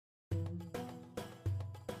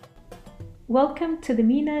Welcome to the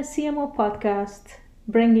MENA CMO podcast,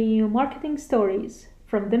 bringing you marketing stories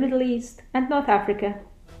from the Middle East and North Africa.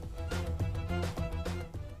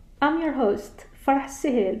 I'm your host, Farah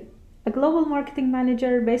Sehel, a global marketing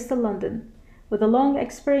manager based in London, with a long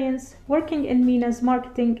experience working in MENA's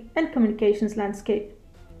marketing and communications landscape.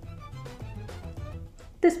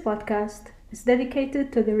 This podcast is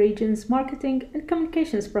dedicated to the region's marketing and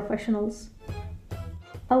communications professionals.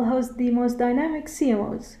 I'll host the most dynamic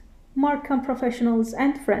CMOs, Marcom professionals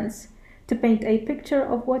and friends to paint a picture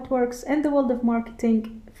of what works in the world of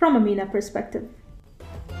marketing from a MENA perspective.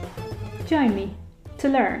 Join me to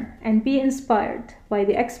learn and be inspired by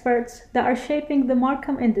the experts that are shaping the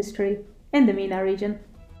Marcom industry in the MENA region.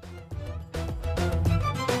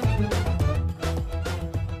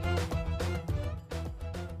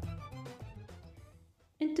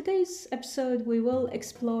 In today's episode, we will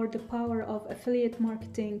explore the power of affiliate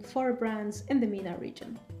marketing for brands in the MENA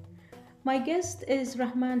region. My guest is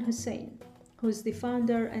Rahman Hussein, who is the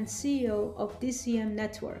founder and CEO of DCM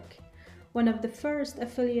Network, one of the first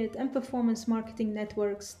affiliate and performance marketing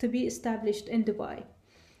networks to be established in Dubai.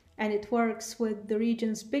 And it works with the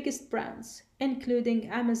region's biggest brands, including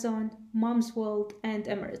Amazon, Mom's World, and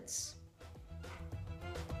Emirates.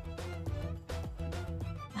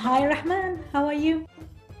 Hi Rahman, how are you?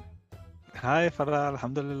 Hi Farah,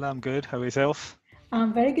 Alhamdulillah, I'm good. How are yourself?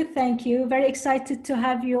 I'm very good, thank you. Very excited to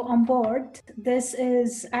have you on board. This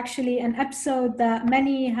is actually an episode that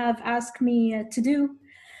many have asked me to do.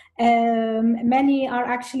 Many are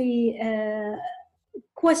actually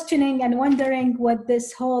questioning and wondering what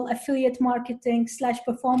this whole affiliate marketing /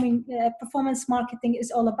 performance marketing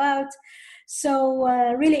is all about. So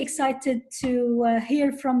really excited to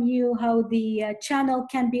hear from you how the channel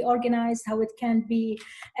can be organized, how it can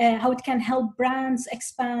help brands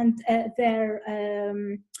expand their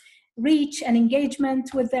reach and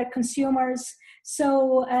engagement with their consumers.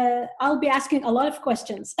 So I'll be asking a lot of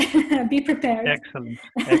questions. Be prepared. Excellent.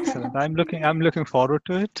 I'm looking forward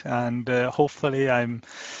to it, and hopefully,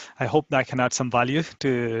 I hope that I can add some value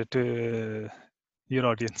to your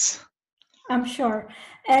audience. I'm sure.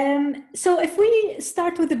 So if we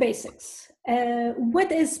start with the basics,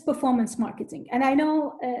 what is performance marketing? And I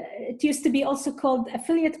know it used to be also called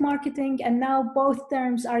affiliate marketing, and now both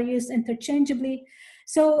terms are used interchangeably.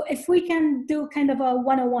 So if we can do kind of a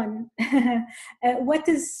 101, what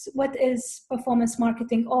is performance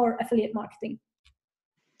marketing or affiliate marketing?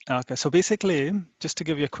 Okay, so basically, just to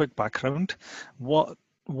give you a quick background, what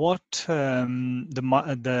the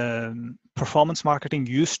performance marketing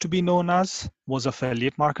used to be known as was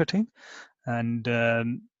affiliate marketing, and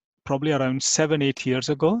probably around 7-8 years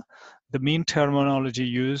ago, the main terminology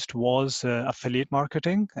used was affiliate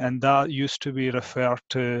marketing, and that used to be referred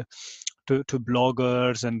to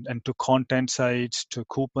bloggers and to content sites, to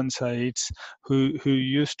coupon sites who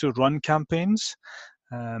used to run campaigns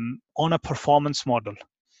on a performance model.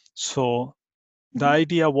 So the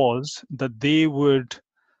idea was that they would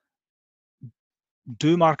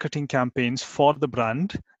do marketing campaigns for the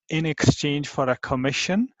brand in exchange for a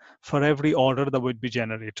commission for every order that would be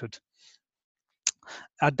generated.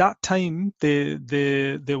 At that time, there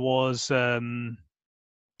wasn't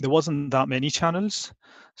that many channels,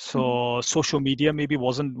 so social media maybe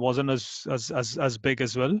wasn't as big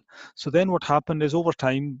as well. So then what happened is, over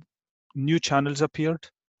time, new channels appeared.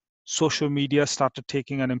 Social media started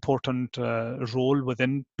taking an important role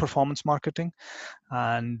within performance marketing,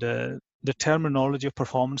 and the terminology of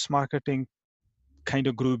performance marketing kind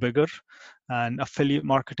of grew bigger, and affiliate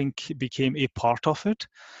marketing became a part of it.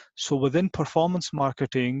 So within performance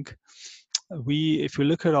marketing, if we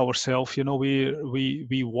look at ourselves,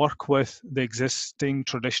 we work with the existing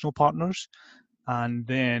traditional partners, and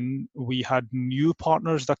then we had new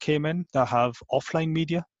partners that came in that have offline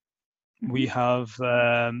media. We have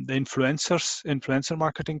the influencer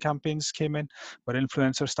marketing campaigns came in, where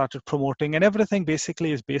influencers started promoting, and everything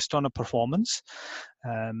basically is based on a performance.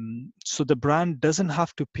 So the brand doesn't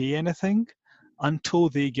have to pay anything until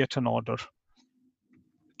they get an order.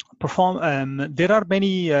 There are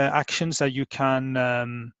many actions that you can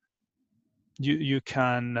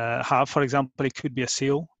have. For example, it could be a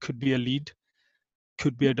sale, could be a lead,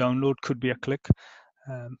 could be a download, could be a click.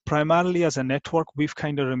 Primarily as a network, we've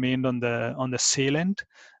kind of remained on the sale end,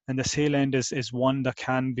 and the sale end is one that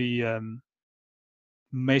can be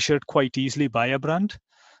measured quite easily by a brand,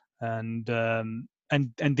 and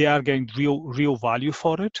they are getting real value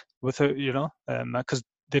for it because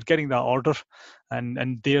they're getting that order,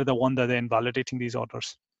 and they're the one that then validating these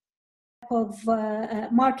orders. Of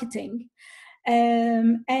marketing.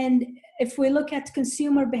 And if we look at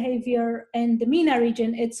consumer behavior in the MENA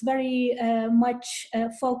region, it's very much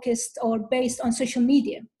focused or based on social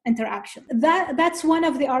media interaction. That's one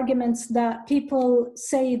of the arguments that people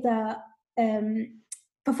say that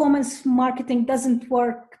performance marketing doesn't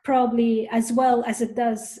work probably as well as it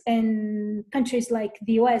does in countries like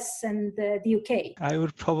the US and the UK. I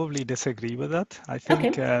would probably disagree with that. I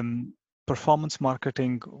think performance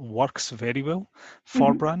marketing works very well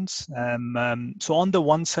for brands. So on the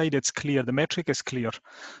one side, it's clear, the metric is clear.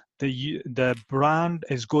 The brand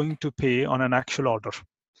is going to pay on an actual order.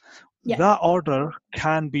 Yeah. That order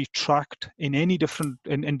can be tracked in any different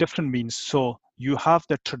in different means. So you have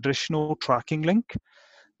the traditional tracking link.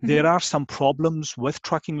 There are some problems with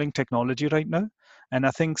tracking link technology right now, and I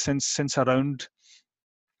think since around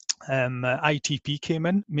ITP came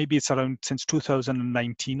in, maybe it's around since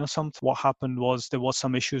 2019 or something, what happened was there was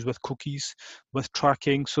some issues with cookies, with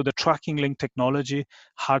tracking. So the tracking link technology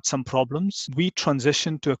had some problems. We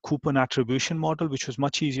transitioned to a coupon attribution model, which was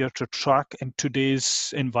much easier to track in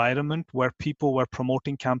today's environment where people were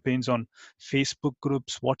promoting campaigns on Facebook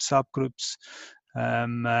groups, WhatsApp groups,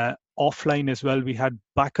 offline as well. We had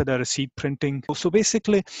back of the receipt printing. So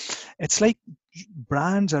basically, it's like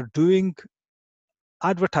brands are doing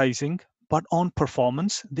advertising, but on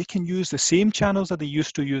performance. They can use the same channels that they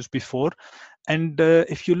used to use before. And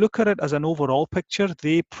if you look at it as an overall picture,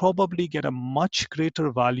 they probably get a much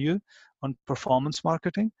greater value on performance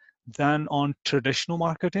marketing than on traditional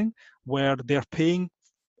marketing, where they're paying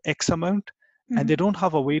X amount and they don't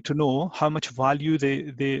have a way to know how much value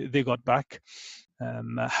they got back.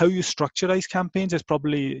 How you structurize campaigns is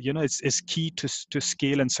probably, is key to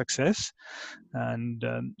scale and success. And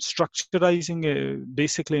structurizing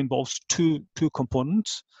basically involves two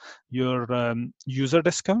components: your user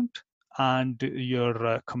discount and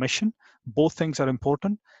your commission. Both things are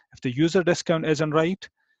important. If the user discount isn't right,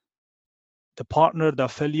 the partner, the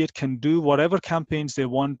affiliate can do whatever campaigns they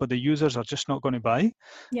want, but the users are just not going to buy.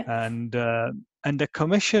 Yeah. And the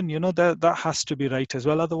commission, that has to be right as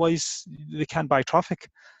well. Otherwise, they can't buy traffic.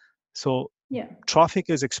 So traffic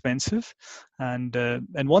is expensive, and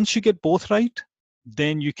once you get both right,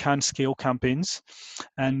 then you can scale campaigns,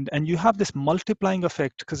 and you have this multiplying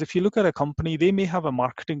effect. Because if you look at a company, they may have a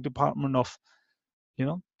marketing department of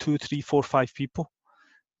 2, 3, 4, 5 people.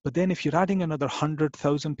 But then if you're adding another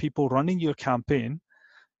 100,000 people running your campaign,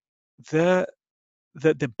 the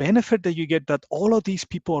benefit that you get, that all of these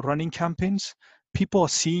people are running campaigns, people are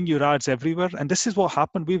seeing your ads everywhere. And this is what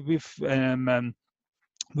happened. We've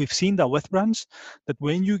seen that with brands, that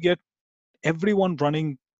when you get everyone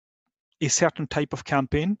running a certain type of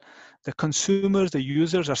campaign, the consumers, the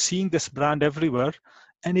users are seeing this brand everywhere,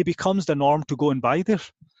 and it becomes the norm to go and buy there.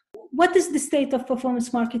 What is the state of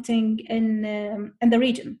performance marketing in the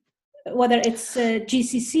region, whether it's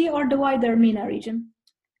GCC or the wider MENA region?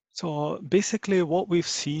 So basically what we've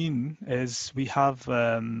seen is we have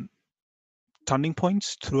turning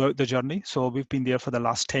points throughout the journey. So we've been there for the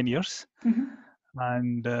last 10 years.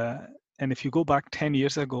 And if you go back 10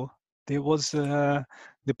 years ago, there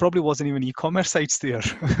probably wasn't even e-commerce sites there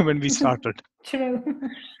when we started. True.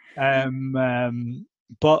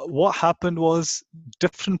 But what happened was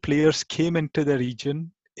different players came into the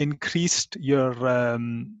region, increased your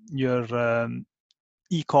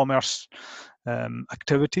e-commerce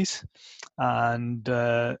activities, and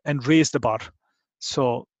raised the bar.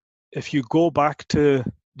 So if you go back to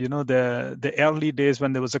the early days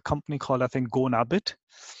when there was a company called, I think, GoNabit,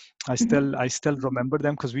 I still remember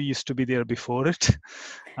them because we used to be there before it,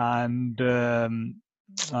 and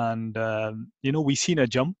we seen a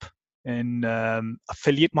jump in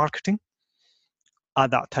affiliate marketing at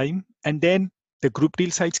that time, and then the group deal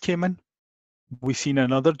sites came in. We've seen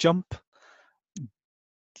another jump.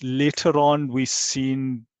 Later on, we've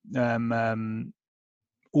seen Uber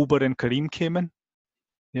and Careem came in.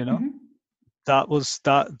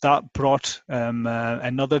 That brought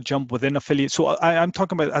another jump within affiliate. So I'm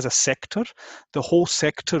talking about as a sector, the whole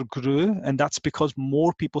sector grew, and that's because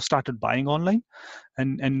more people started buying online.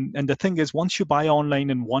 And the thing is, once you buy online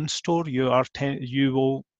in one store, you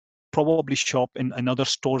will probably shop in other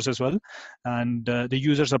stores as well, and the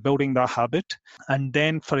users are building that habit. And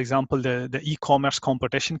then, for example, the e-commerce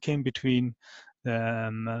competition came between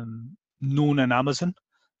Noon and Amazon.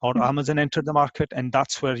 Or Amazon entered the market, and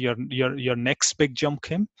that's where your next big jump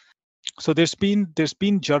came. So there's been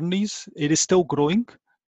journeys. It is still growing.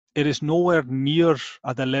 It is nowhere near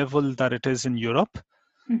at the level that it is in Europe.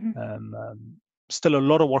 Still a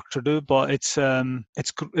lot of work to do, but it's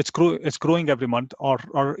growing every month,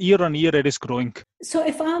 or year on year it is growing. So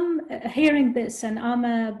if I'm hearing this and I'm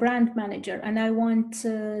a brand manager and I want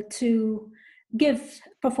to give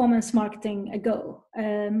performance marketing a go.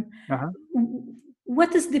 Uh-huh.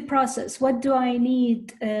 What is the process? What do I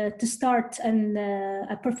need to start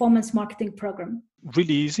a performance marketing program?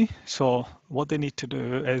 Really easy. So what they need to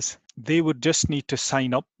do is they would just need to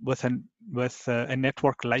sign up with a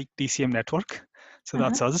network like DCM Network. So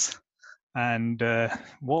that's us. And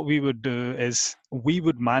what we would do is we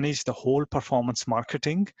would manage the whole performance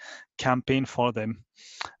marketing campaign for them.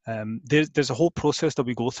 There's a whole process that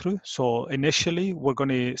we go through. So initially, we're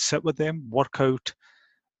going to sit with them, work out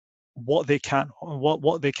what they can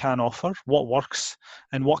offer, what works,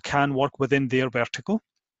 and what can work within their vertical.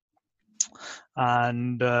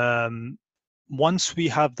 And once we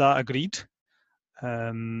have that agreed,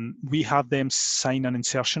 we have them sign an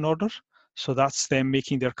insertion order. So that's them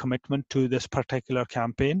making their commitment to this particular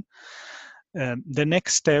campaign. The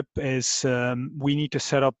next step is we need to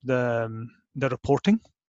set up the reporting.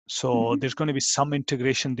 So there's going to be some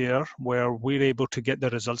integration there where we're able to get the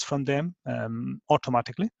results from them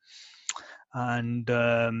automatically. And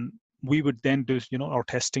we would then do our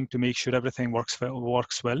testing to make sure everything works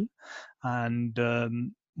well.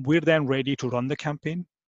 And we're then ready to run the campaign.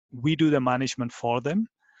 We do the management for them.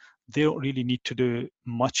 They don't really need to do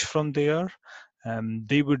much from there.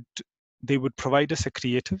 They would provide us the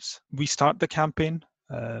creatives. We start the campaign.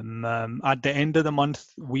 At the end of the month,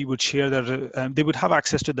 we would share they would have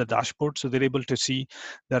access to the dashboard, so they're able to see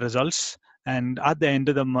the results. And at the end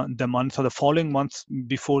of the month or the following month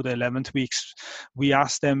before the 11th weeks, we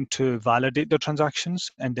ask them to validate the transactions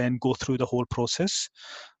and then go through the whole process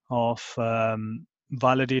of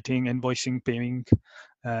validating, invoicing, paying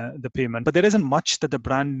the payment. But there isn't much that the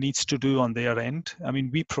brand needs to do on their end. I mean,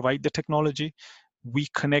 we provide the technology, we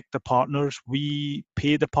connect the partners, we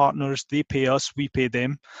pay the partners, they pay us, we pay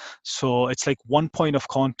them. So it's like one point of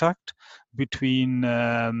contact between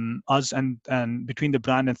us and between the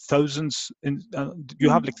brand and thousands. You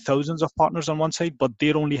have like thousands of partners on one side, but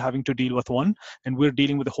they're only having to deal with one, and we're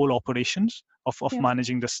dealing with the whole operations of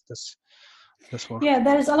managing this work. Yeah,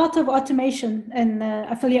 there's a lot of automation in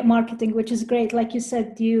affiliate marketing, which is great. Like you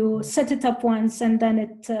said, you set it up once and then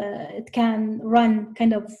it can run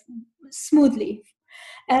kind of smoothly.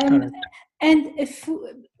 And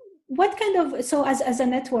what kind of, so as a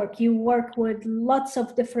network, you work with lots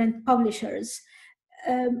of different publishers.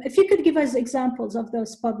 If you could give us examples of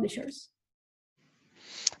those publishers.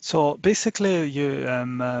 So basically, you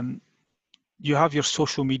have your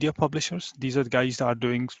social media publishers. These are the guys that are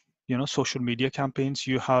doing social media campaigns.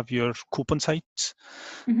 You have your coupon sites.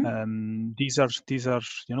 These are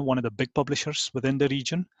one of the big publishers within the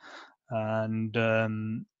region, and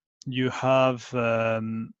you have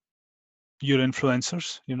your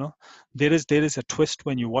influencers. There is a twist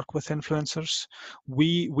when you work with influencers.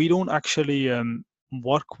 We don't actually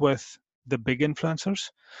work with the big influencers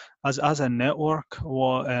as a network,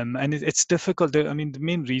 and it's difficult. I mean, the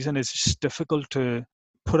main reason is it's difficult to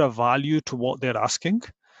put a value to what they're asking.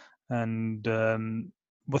 And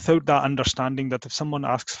without that understanding that if someone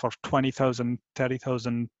asks for 20,000,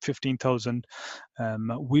 30,000, 15,000,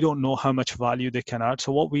 we don't know how much value they can add.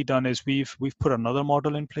 So what we've done is we've put another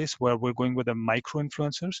model in place where we're going with the micro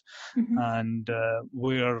influencers, and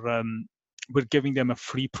we're giving them a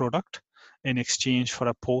free product in exchange for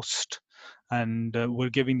a post, and we're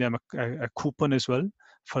giving them a coupon as well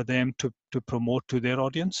for them to promote to their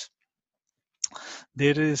audience.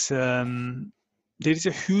 There is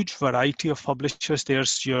a huge variety of publishers.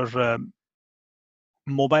 There's your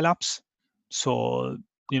mobile apps. So,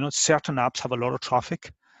 certain apps have a lot of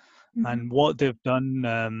traffic. And what they've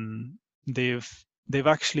done, they've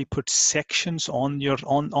actually put sections on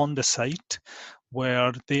the site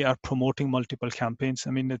where they are promoting multiple campaigns.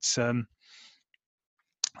 I mean, it's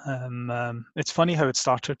funny how it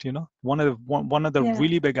started. One of the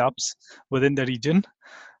really big apps within the region,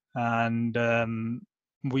 and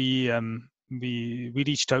we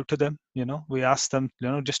reached out to them. We asked them,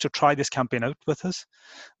 just to try this campaign out with us.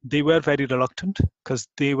 They were very reluctant because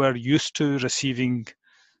they were used to receiving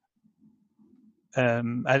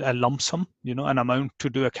a lump sum, an amount to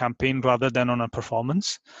do a campaign rather than on a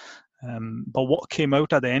performance. But what came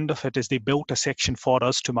out at the end of it is they built a section for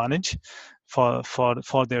us to manage for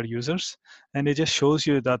their users, and it just shows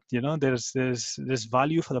you that there's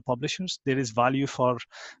value for the publishers, there is value for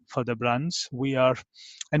the brands. We are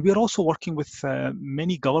also working with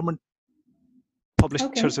many government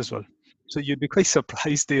publishers as well. So you'd be quite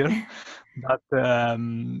surprised there that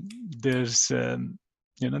there's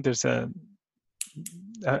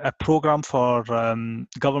a program for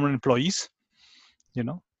government employees.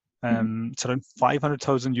 It's around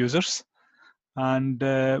 500,000 users, and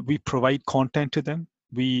we provide content to them.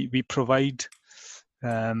 We provide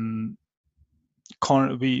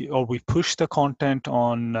we push the content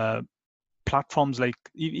on platforms like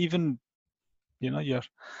even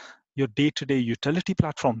your day-to-day utility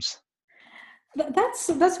platforms.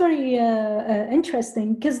 That's very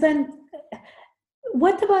interesting, because then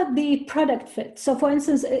what about the product fit? So for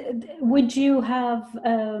instance, would you have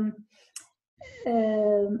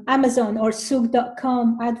Amazon or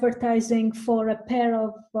Souk.com advertising for a pair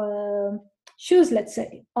of shoes, let's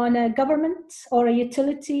say, on a government or a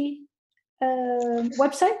utility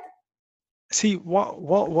website? See,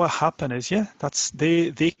 what happen is,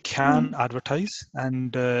 they can advertise,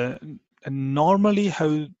 and normally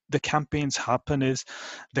how the campaigns happen is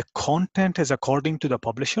the content is according to the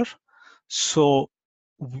publisher. So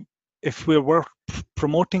if we were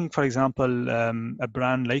promoting, for example, a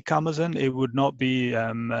brand like Amazon, it would not be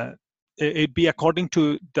it'd be according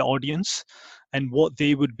to the audience and what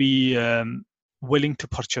they would be willing to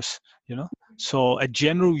purchase, So a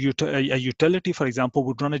general a utility, for example,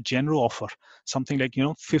 would run a general offer, something like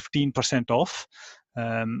 15% off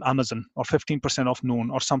Amazon, or 15% off Noon,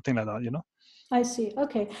 or something like that, I see.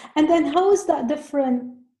 Okay. And then how is that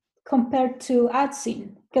different compared to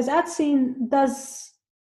AdScene? Because AdScene does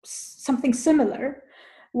something similar,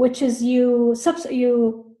 which is you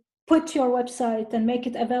put your website and make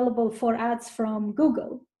it available for ads from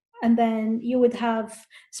Google. And then you would have,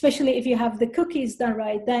 especially if you have the cookies done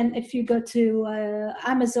right, then if you go to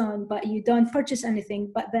Amazon, but you don't purchase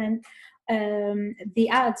anything, but then the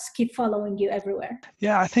ads keep following you everywhere.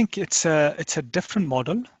 Yeah, I think it's a different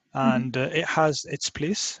model, and it has its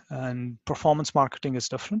place, and performance marketing is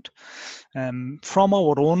different. From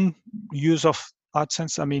our own use of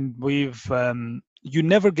AdSense, I mean, we've you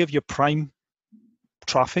never give your prime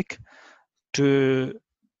traffic to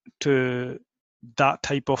that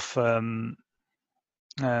type of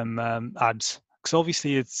ads, because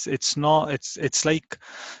obviously it's like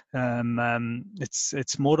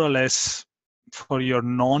it's more or less for your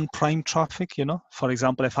non-prime traffic. For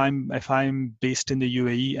example, if I'm based in the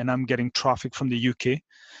UAE and I'm getting traffic from the UK,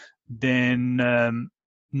 then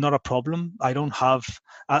not a problem. I don't have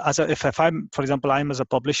if I'm, for example, I'm as a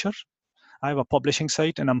publisher, I have a publishing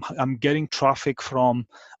site and I'm getting traffic from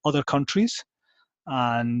other countries,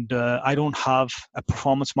 and I don't have a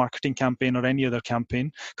performance marketing campaign or any other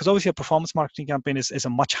campaign, because obviously a performance marketing campaign is a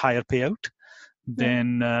much higher payout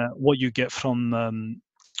than what you get from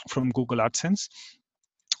Google AdSense.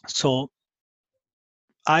 So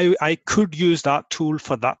I could use that tool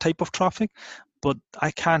for that type of traffic, but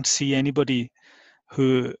I can't see anybody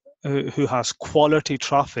who has quality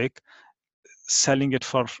traffic selling it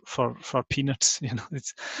for peanuts.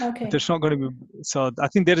 It's okay. There's not going to be. So I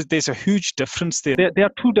think there's a huge difference there. They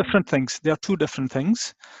are two different things. They are two different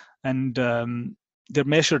things, and they're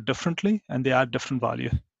measured differently, and they add different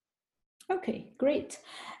value. Okay, great.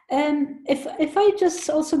 If I just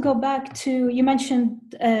also go back to, you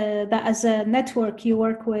mentioned that as a network you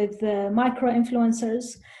work with micro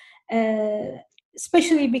influencers,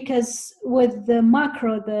 especially because with the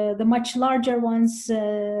macro, the much larger ones,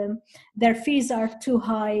 their fees are too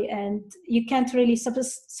high, and you can't really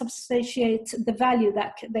substantiate the value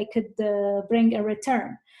that they could bring a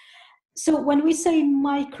return. So when we say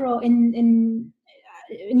micro, in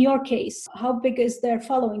your case, how big is their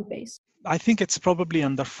following base? I think it's probably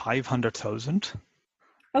under 500,000.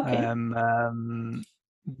 Okay.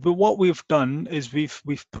 But what we've done is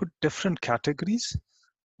we've put different categories,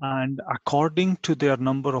 and according to their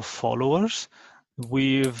number of followers,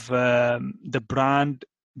 we've the brand,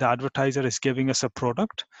 the advertiser is giving us a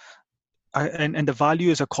product, and the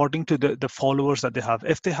value is according to the followers that they have.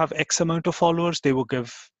 If they have X amount of followers, they will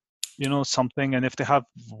give something, and if they have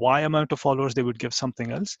Y amount of followers, they would give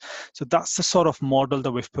something else. So that's the sort of model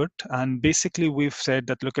that we've put, and basically we've said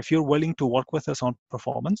that, look, if you're willing to work with us on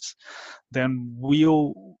performance, then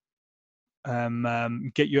we'll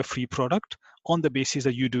get you a free product on the basis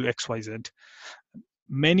that you do XYZ.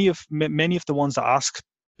 Many of the ones that ask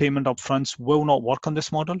payment upfronts will not work on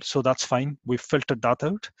this model, so that's fine. We've filtered that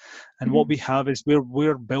out, and what we have is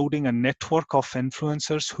we're building a network of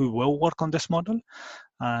influencers who will work on this model,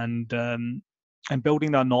 and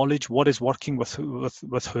building that knowledge, what is working with who.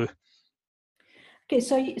 Okay,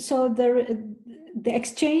 so the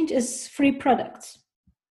exchange is free products.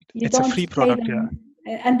 It's a free product,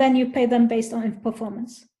 and then you pay them based on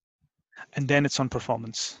performance. And then it's on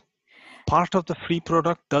performance. Part of the free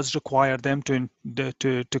product does require them to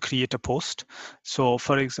create a post. So,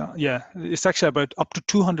 for example, it's actually about up to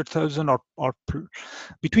 200,000 or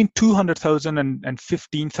between 200,000 and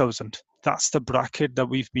 15,000. That's the bracket that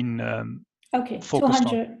we've been focused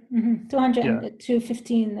 200 to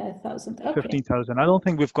 15,000. Okay. 15,000. I don't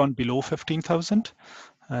think we've gone below 15,000.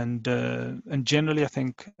 and generally I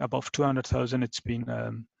think above 200,000 it's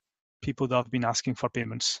been people that have been asking for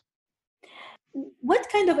payments. What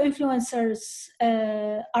kind of influencers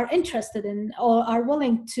are interested in or are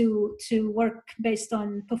willing to work based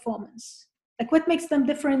on performance? Like, what makes them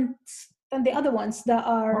different than the other ones that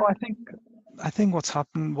are? No, I think what's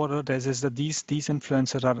happened, what it is that these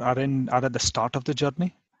influencers are at the start of the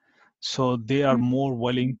journey, so they are more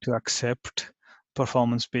willing to accept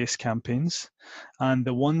performance-based campaigns, and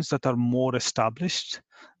the ones that are more established,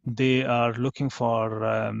 they are looking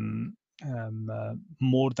for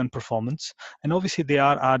more than performance. And obviously they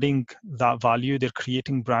are adding that value, they're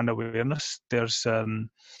creating brand awareness. There's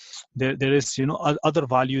there is other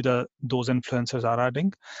value that those influencers are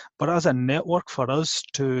adding, but as a network for us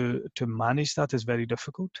to manage that is very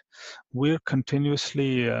difficult. We're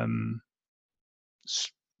continuously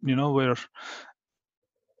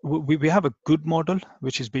we have a good model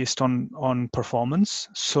which is based on performance.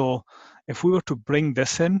 So if we were to bring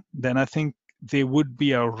this in, then I think there would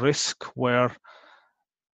be a risk where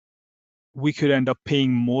we could end up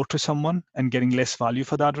paying more to someone and getting less value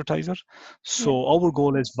for the advertiser. So our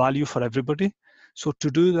goal is value for everybody. So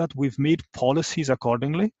to do that, we've made policies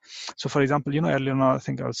accordingly. So for example, earlier on, I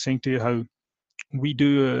think I was saying to you how we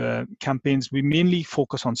do campaigns. We mainly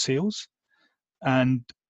focus on sales, and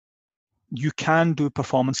you can do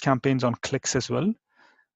performance campaigns on clicks as well.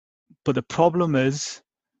 But the problem is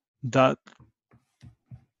that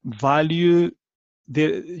value,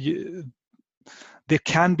 there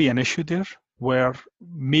can be an issue there where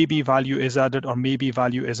maybe value is added or maybe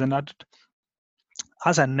value isn't added.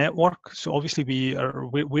 As a network, so obviously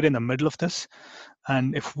we're in the middle of this,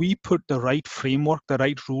 and if we put the right framework, the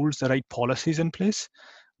right rules, the right policies in place,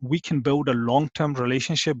 we can build a long-term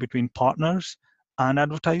relationship between partners and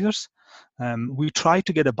advertisers. We try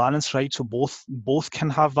to get a balance right so both can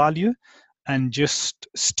have value, and just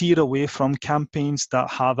steer away from campaigns that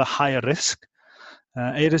have a higher risk.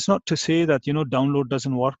 It is not to say that download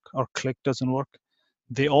doesn't work or click doesn't work.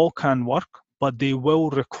 They all can work, but they will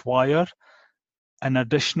require an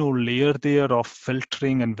additional layer there of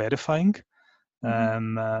filtering and verifying,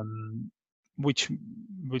 which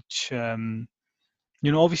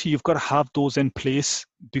obviously you've got to have those in place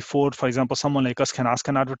before, for example, someone like us can ask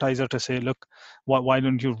an advertiser to say, look, why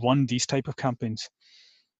don't you run these type of campaigns?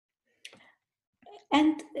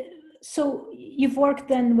 And so you've worked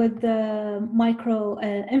then with the micro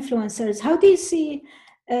influencers. How do you see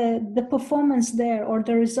the performance there or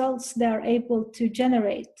the results they're able to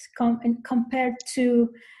generate compared to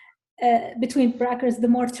between brackets the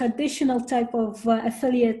more traditional type of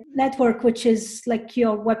affiliate network, which is like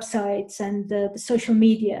your websites and the social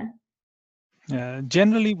media?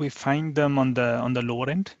 Generally, we find them on the lower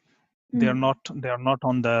end. They're not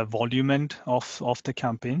on the volume end of the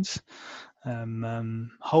campaigns.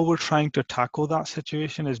 How we're trying to tackle that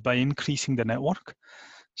situation is by increasing the network,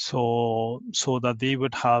 so that they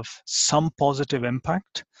would have some positive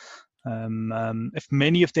impact. If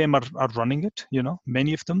many of them are running it,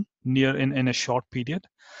 many of them in a short period,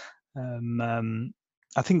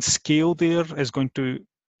 I think scale there is going to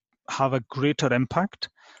have a greater impact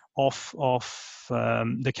of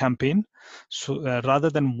the campaign. So rather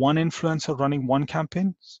than one influencer running one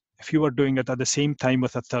campaign, if you are doing it at the same time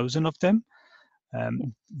with 1,000 of them,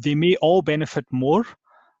 they may all benefit more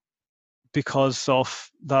because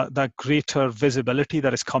of that greater visibility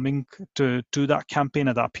that is coming to that campaign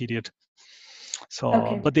at that period.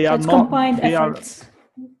 So, but they are not combined efforts.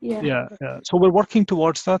 Yeah. So we're working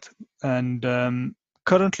towards that, and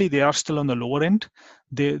currently they are still on the lower end.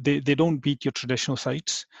 They don't beat your traditional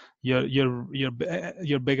sites, your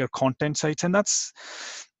bigger content sites, and that's.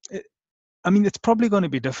 I mean, it's probably going to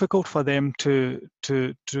be difficult for them to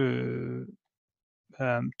do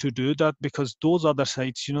that, because those other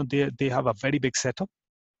sites, they have a very big setup.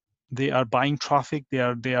 They are buying traffic. They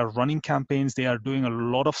are running campaigns. They are doing a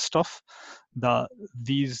lot of stuff that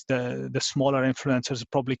the smaller influencers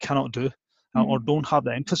probably cannot do, or don't have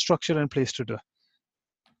the infrastructure in place to do.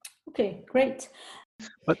 Okay, great.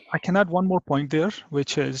 But I can add one more point there,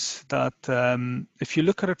 which is that if you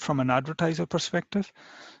look at it from an advertiser perspective,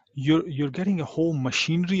 you're getting a whole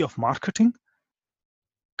machinery of marketing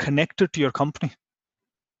connected to your company.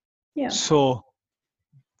 Yeah. So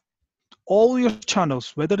all your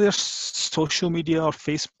channels, whether they're social media or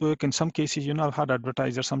Facebook, in some cases, I've had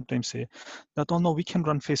advertisers sometimes say that, oh no, we can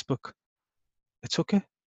run Facebook. It's okay.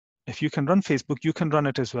 If you can run Facebook, you can run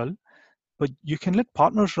it as well. But you can let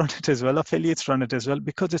partners run it as well, affiliates run it as well,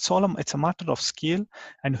 because it's a matter of scale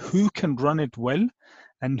and who can run it well,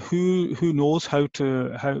 and who knows how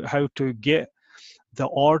to get the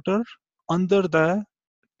order under the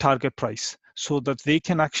target price. so that they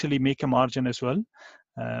can actually make a margin as well,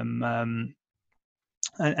 and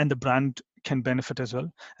the brand can benefit as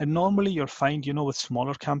well. And normally you'll find, with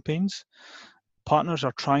smaller campaigns, partners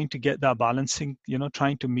are trying to get that balancing,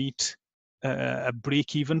 trying to meet a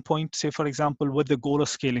break-even point, say for example, with the goal of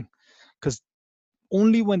scaling, because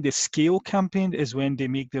only when they scale campaign is when they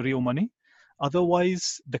make the real money.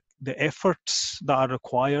 Otherwise, the efforts that are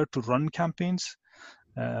required to run campaigns,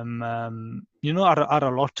 are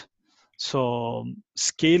a lot. So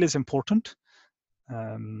scale is important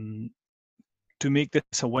to make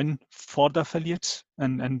this a win for the affiliates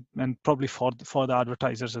and probably for the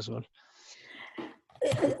advertisers as well.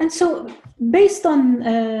 And so, based on,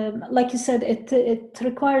 like you said, it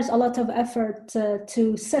requires a lot of effort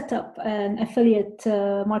to set up an affiliate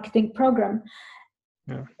marketing program.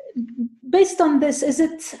 Yeah. Based on this, is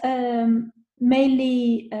it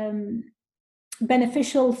mainly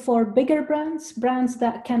beneficial for bigger brands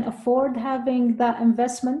that can afford having that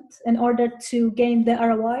investment in order to gain the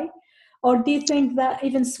ROI? Or do you think that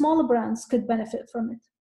even smaller brands could benefit from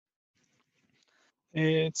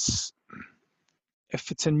it? If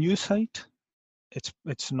it's a new site,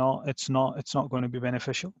 it's not going to be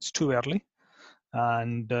beneficial. It's too early.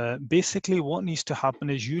 And basically what needs to happen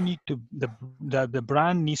is the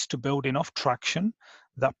brand needs to build enough traction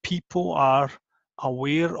that people are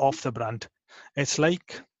aware of the brand. It's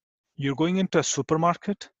like you're going into a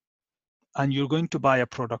supermarket and you're going to buy a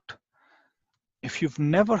product. If you've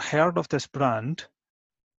never heard of this brand,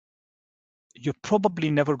 you're probably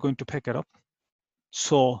never going to pick it up.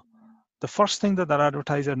 So the first thing that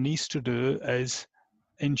advertiser needs to do is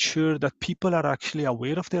ensure that people are actually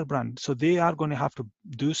aware of their brand. So they are going to have to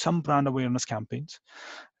do some brand awareness campaigns.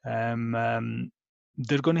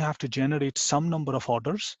 They're going to have to generate some number of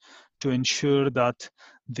orders to ensure that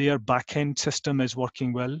their back-end system is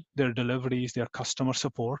working well, their deliveries, their customer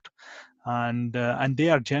support, and they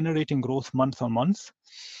are generating growth month on month.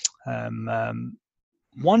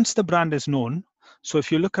 Once the brand is known, so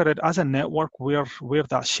if you look at it as a network, we're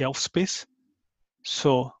that shelf space.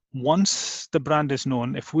 So once the brand is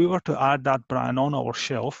known, if we were to add that brand on our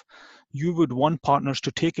shelf, you would want partners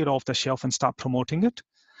to take it off the shelf and start promoting it.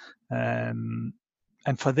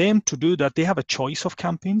 And for them to do that, they have a choice of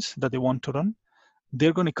campaigns that they want to run.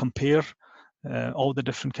 They're going to compare all the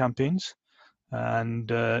different campaigns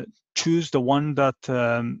and choose the one that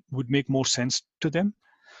would make more sense to them.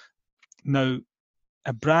 Now,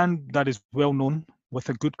 a brand that is well known with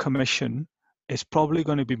a good commission is probably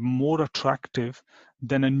going to be more attractive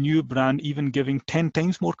than a new brand even giving 10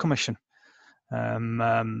 times more commission.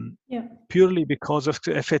 Purely because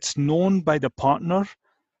if it's known by the partner,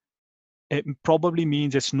 it probably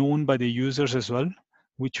means it's known by the users as well,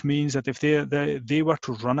 which means that if they were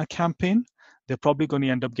to run a campaign, they're probably going to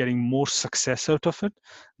end up getting more success out of it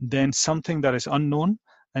than something that is unknown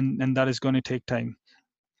and that is going to take time.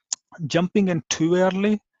 Jumping in too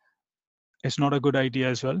early is not a good idea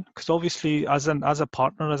as well, because obviously as a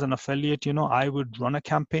partner, as an affiliate, I would run a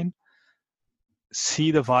campaign,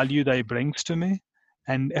 see the value that it brings to me,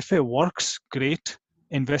 and if it works, great,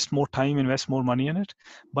 invest more time, invest more money in it.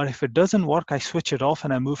 But if it doesn't work, I switch it off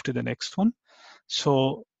and I move to the next one.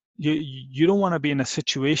 So you don't want to be in a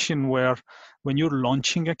situation where when you're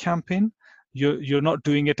launching a campaign, you're not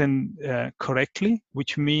doing it correctly,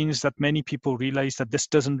 which means that many people realize that this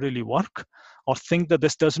doesn't really work or think that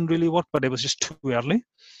this doesn't really work, but it was just too early.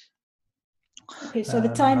 Okay, so the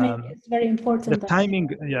timing is very important.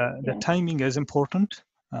 The timing is important,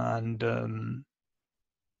 and the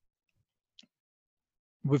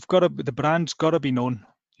brand's got to be known.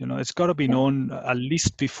 It's got to be known at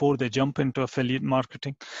least before they jump into affiliate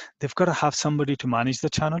marketing. They've got to have somebody to manage the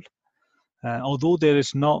channel. Although there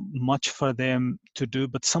is not much for them to do,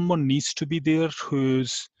 but someone needs to be there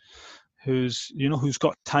who's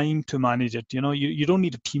got time to manage it. You don't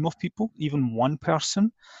need a team of people. Even one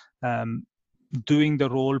person doing the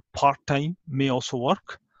role part-time may also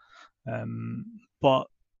work, but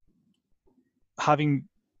having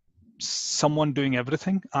someone doing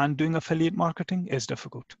everything and doing affiliate marketing is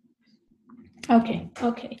difficult. Okay,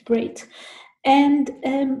 great. And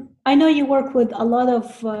I know you work with a lot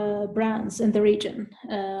of brands in the region,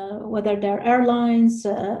 whether they're airlines,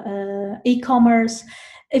 e-commerce.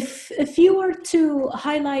 If you were to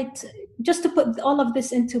highlight, just to put all of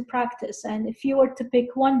this into practice, and if you were to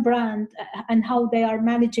pick one brand and how they are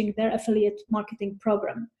managing their affiliate marketing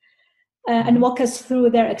program, and walk us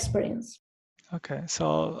through their experience. Okay,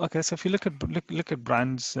 so if you look at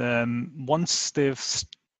brands, once they've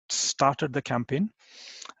started the campaign,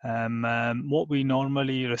 what we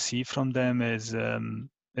normally receive from them is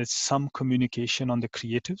some communication on the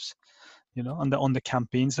creatives. on the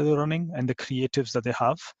campaigns that they're running and the creatives that they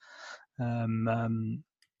have.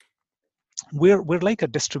 We're like a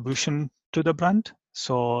distribution to the brand,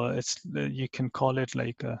 so it's you can call it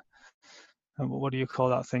like what do you call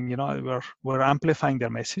that thing? We're amplifying their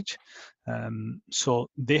message. So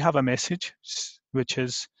they have a message which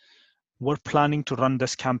is, we're planning to run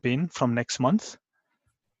this campaign from next month.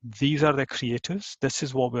 These are the creatives. This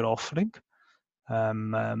is what we're offering.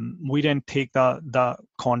 We then take that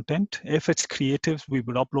content. If it's creatives, we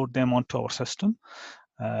would upload them onto our system.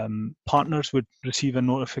 Partners would receive a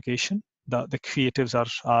notification that the creatives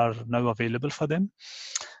are now available for them.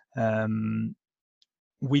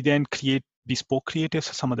 We then create bespoke creatives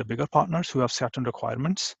for some of the bigger partners who have certain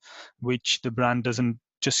requirements, which the brand doesn't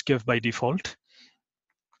just give by default.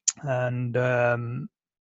 And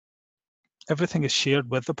everything is shared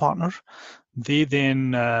with the partner. They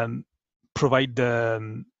then provide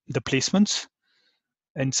the placements.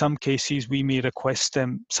 In some cases, we may request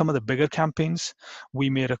them, some of the bigger campaigns, we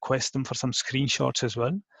may request them for some screenshots as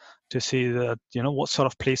well to say that, what sort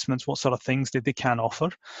of placements, what sort of things that they can offer.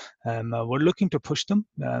 We're looking to push them,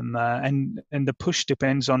 and the push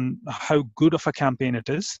depends on how good of a campaign it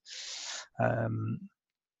is.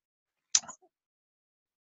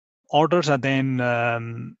 Orders are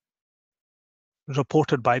then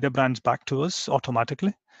reported by the brands back to us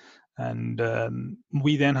automatically. And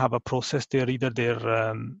we then have a process there. Either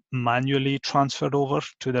they're manually transferred over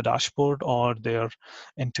to the dashboard or they're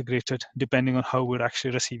integrated, depending on how we're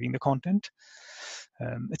actually receiving the content.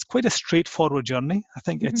 It's quite a straightforward journey. I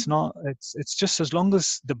think it's just as long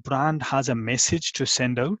as the brand has a message to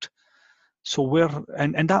send out. So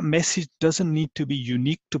and that message doesn't need to be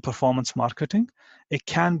unique to performance marketing. It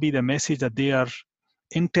can be the message that they are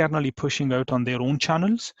internally pushing out on their own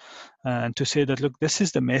channels, and to say that, look, this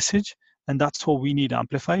is the message and that's what we need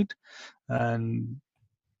amplified. And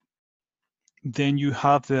then you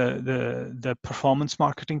have the performance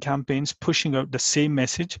marketing campaigns pushing out the same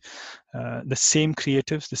message, the same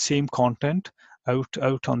creatives, the same content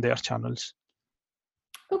out on their channels.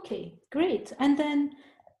 Okay, great. And then,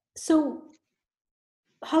 so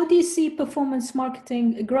how do you see performance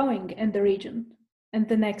marketing growing in the region in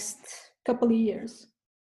the next couple of years?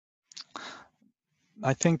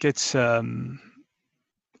 I think it's just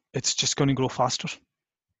going to grow faster.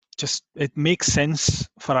 It makes sense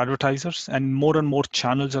for advertisers, and more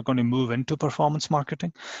channels are going to move into performance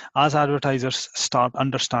marketing as advertisers start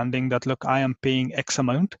understanding that, look, I am paying X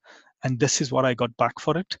amount and this is what I got back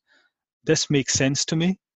for it. This makes sense to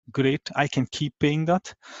me. Great, I can keep paying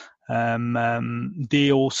that.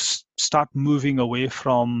 They all start moving away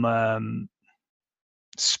from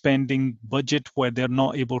spending budget where they're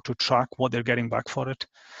not able to track what they're getting back for it.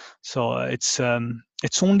 So it's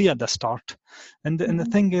only at the start. And the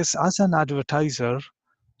thing is, as an advertiser,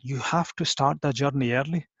 you have to start that journey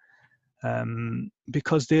early,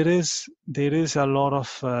 because there is a lot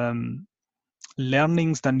of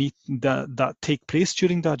learnings that take place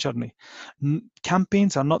during that journey.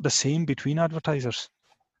 Campaigns are not the same between advertisers.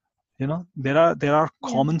 There are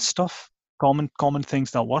common stuff, common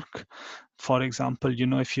things that work. For example,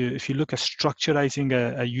 if you look at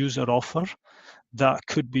structurizing a user offer, that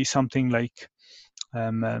could be something like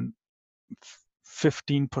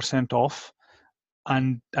 15% off.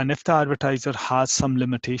 And if the advertiser has some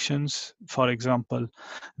limitations, for example,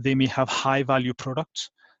 they may have high value products.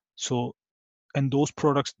 So, and those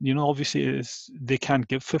products, obviously they can't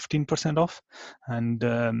give 15% off. And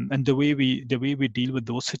the way we deal with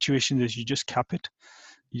those situations is you just cap it.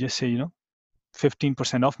 You just say,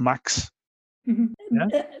 15% off max. Yeah.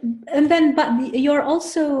 And then, but you're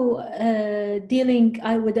also dealing,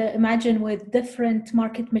 I would imagine, with different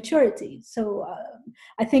market maturity. So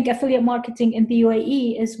I think affiliate marketing in the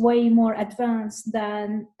UAE is way more advanced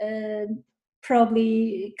than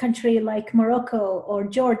probably a country like Morocco or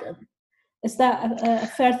Jordan. Is that a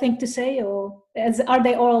fair thing to say, or are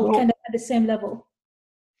they all kind of at the same level?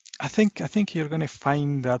 I think you're going to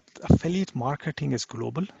find that affiliate marketing is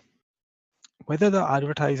global. Whether the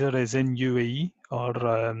advertiser is in UAE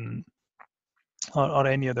or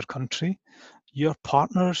any other country, your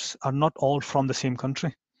partners are not all from the same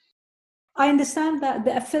country. I understand that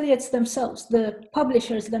the affiliates themselves, the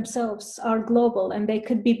publishers themselves, are global and they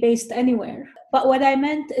could be based anywhere. But what I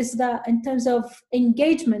meant is that in terms of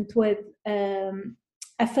engagement with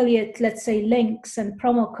affiliate, let's say, links and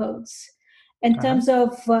promo codes, in terms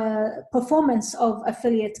of performance of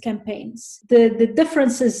affiliate campaigns, the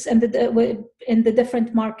differences in the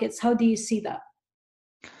different markets, how do you see that?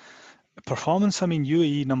 Performance,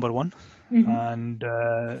 UAE number one, and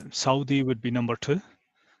Saudi would be number two,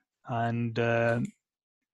 and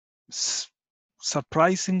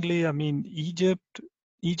Surprisingly, I mean,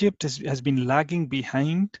 Egypt has been lagging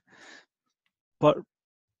behind, but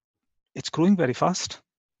it's growing very fast.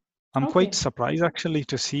 I'm quite surprised actually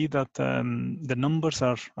to see that the numbers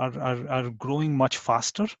are growing much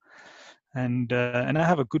faster, and I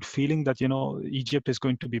have a good feeling that Egypt is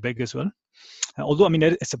going to be big as well. Although I mean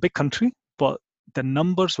it's a big country, but the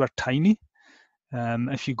numbers were tiny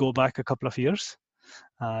if you go back a couple of years,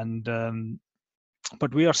 and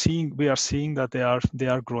but we are seeing that they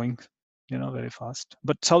are growing, very fast.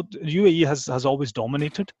 But UAE has always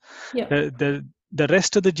dominated. Yeah. The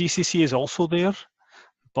rest of the GCC is also there,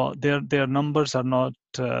 but their numbers are not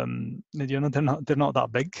they're not that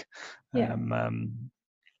big. Yeah.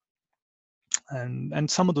 And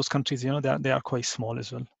some of those countries, they are quite small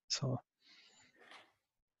as well. So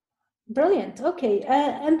brilliant. Okay,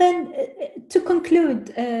 and then to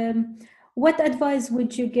conclude, what advice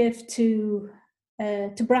would you give to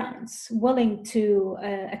brands willing to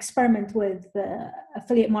experiment with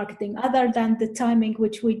affiliate marketing, other than the timing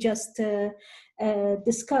which we just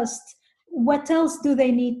discussed? What else do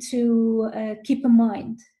they need to keep in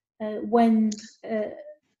mind when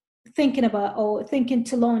thinking about or thinking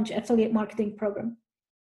to launch affiliate marketing program?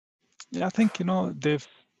 Yeah, I think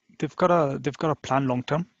they've got a plan long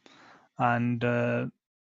term, and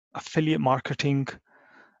affiliate marketing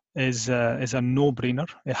is a no-brainer.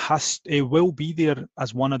 It will be there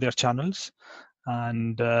as one of their channels,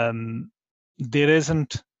 and there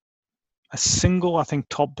isn't a single, I think,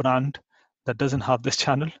 top brand that doesn't have this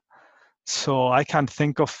channel. So I can't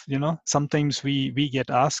think of, sometimes we get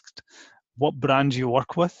asked what brands you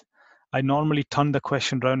work with. I normally turn the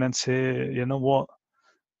question around and say,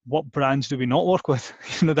 what brands do we not work with?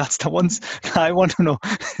 That's the ones I want to know.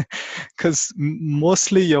 Because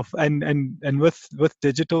mostly and with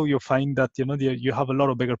digital, you find that you have a lot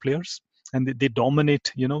of bigger players, and they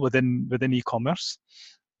dominate within e-commerce.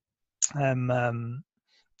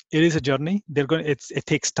 It is a journey. It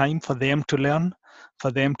takes time for them to learn,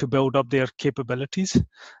 for them to build up their capabilities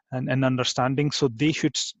and understanding. So they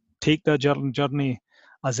should take their journey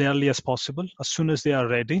as early as possible, as soon as they are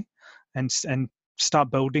ready, and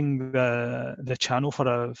start building the channel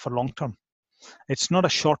for long term. It's not a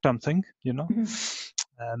short term thing, Mm-hmm.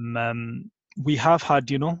 We have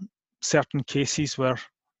had certain cases where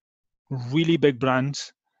really big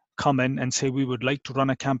brands come in and say, we would like to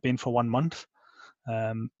run a campaign for 1 month.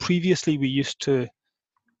 Previously we used to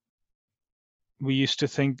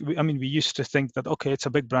think that, okay, it's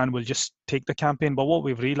a big brand, we'll just take the campaign. But what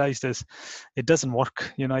we've realized is it doesn't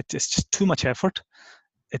work. It's just too much effort.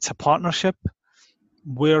 It's a partnership.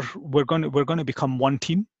 We're going to become one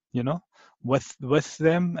team, with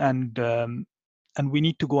them, and we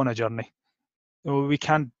need to go on a journey. We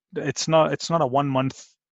can't. It's not a 1 month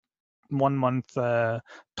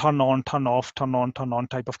turn on, turn off, turn on, turn on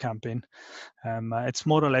type of campaign. It's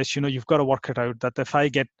more or less, you've got to work it out that if I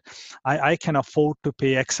can afford to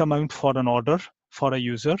pay X amount for an order for a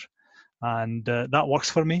user, and that works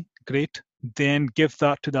for me, great. Then give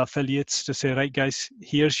that to the affiliates to say, right guys,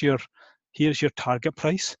 here's your target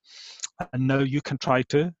price, and now you can try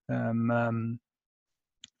to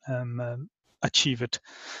achieve it.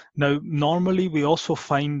 Now, normally we also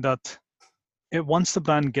find that once the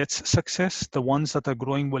brand gets success, the ones that are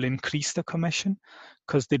growing will increase the commission,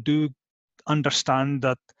 because they do understand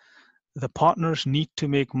that the partners need to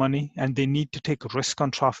make money and they need to take risk on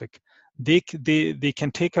traffic. They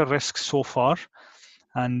can take a risk so far,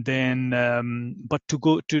 and then but to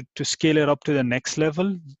go to scale it up to the next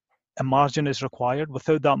level, a margin is required.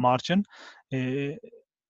 Without that margin,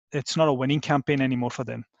 it's not a winning campaign anymore for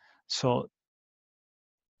them. So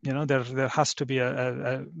there has to be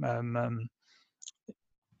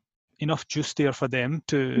enough juice there for them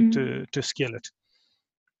to scale it.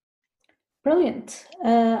 Brilliant.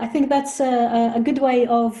 I think that's a good way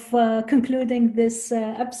of concluding this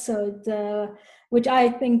episode, which I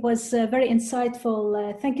think was very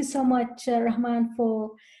insightful. Thank you so much, Rahman,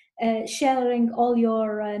 for sharing all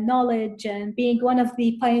your knowledge and being one of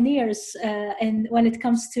the pioneers when it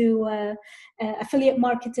comes to affiliate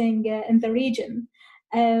marketing in the region.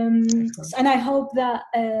 And I hope that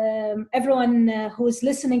everyone who is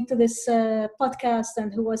listening to this podcast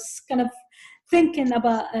and who was kind of thinking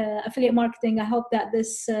about affiliate marketing, I hope that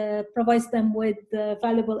this provides them with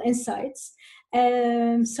valuable insights.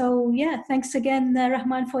 So yeah, thanks again,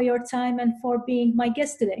 Rahman, for your time and for being my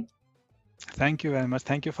guest today. Thank you very much.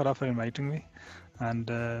 Thank you for inviting me,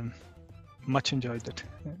 and much enjoyed it.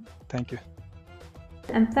 Thank you.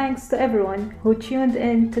 And thanks to everyone who tuned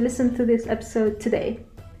in to listen to this episode today.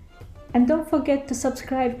 And don't forget to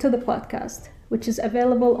subscribe to the podcast, which is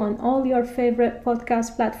available on all your favorite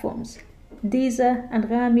podcast platforms. Deezer,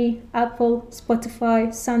 Anghami, Apple, Spotify,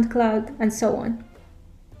 SoundCloud, and so on,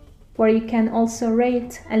 where you can also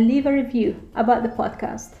rate and leave a review about the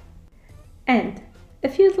podcast. And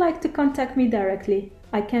if you'd like to contact me directly,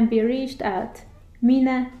 I can be reached at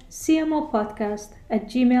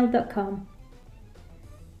minacmopodcast@gmail.com.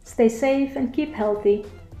 Stay safe and keep healthy,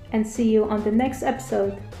 and see you on the next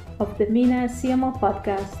episode of the Mina CMO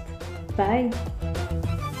Podcast. Bye!